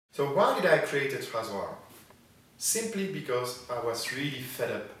So why did I create Raz War? Simply because I was really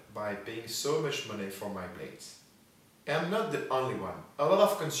fed up by paying so much money for my blades. I'm not the only one. A lot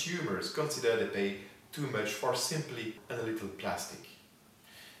of consumers consider they pay too much for simply a little plastic.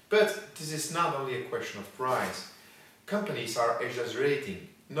 But this is not only a question of price. Companies are exaggerating.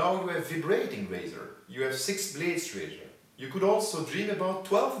 Now you have vibrating razor, you have 6 blades razor. You could also dream about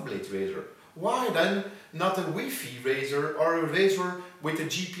 12 blade razor. Why then not a Wi-Fi razor or a razor with a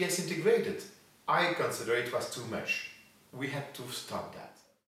GPS integrated? I consider it was too much. We had to stop that.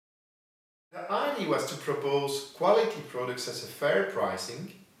 The idea was to propose quality products at a fair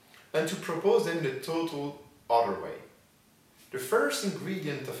pricing and to propose them in a total other way. The first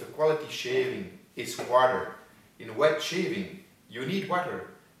ingredient of a quality shaving is water. In wet shaving, you need water,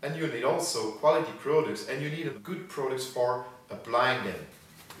 and you need also quality products, and you need good products for applying them.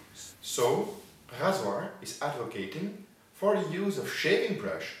 So, Raz War is advocating for the use of shaving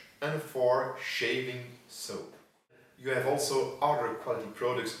brush and for shaving soap. You have also other quality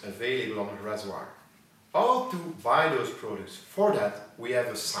products available on Raz War. How to buy those products? For that, we have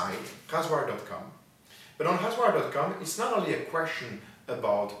a site, razwar.com. But on razwar.com, it's not only a question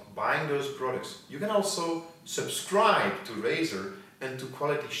about buying those products. You can also subscribe to Razor and to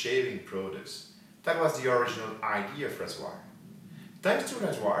quality shaving products. That was the original idea of Raz War. Thanks to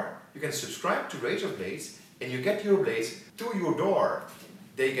Raz War, you can subscribe to Razor blades and you get your blades to your door.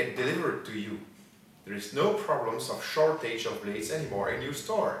 They get delivered to you. There is no problems of shortage of blades anymore in your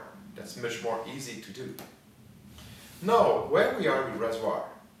store. That's much more easy to do. Now, where we are with Raz War.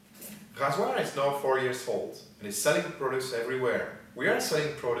 Raz War is now 4 years old and is selling products everywhere. We are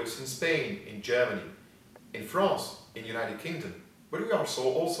selling products in Spain, in Germany, in France, in the United Kingdom, but we are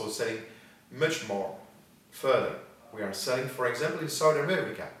also selling much more further. We are selling, for example, in South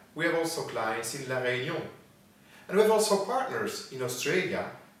America. We have also clients in La Réunion. And we have also partners in Australia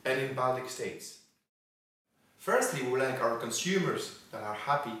and in Baltic states. Firstly, we like our consumers that are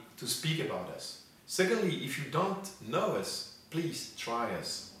happy to speak about us. Secondly, if you don't know us, please try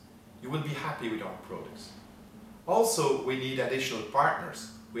us. You will be happy with our products. Also, we need additional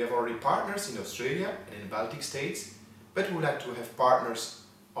partners. We have already partners in Australia and in Baltic states, but we would like to have partners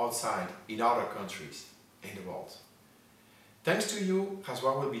outside in other countries in the world. Thanks to you, Raz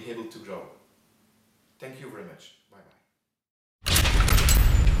War will be able to grow. Thank you very much. Bye bye.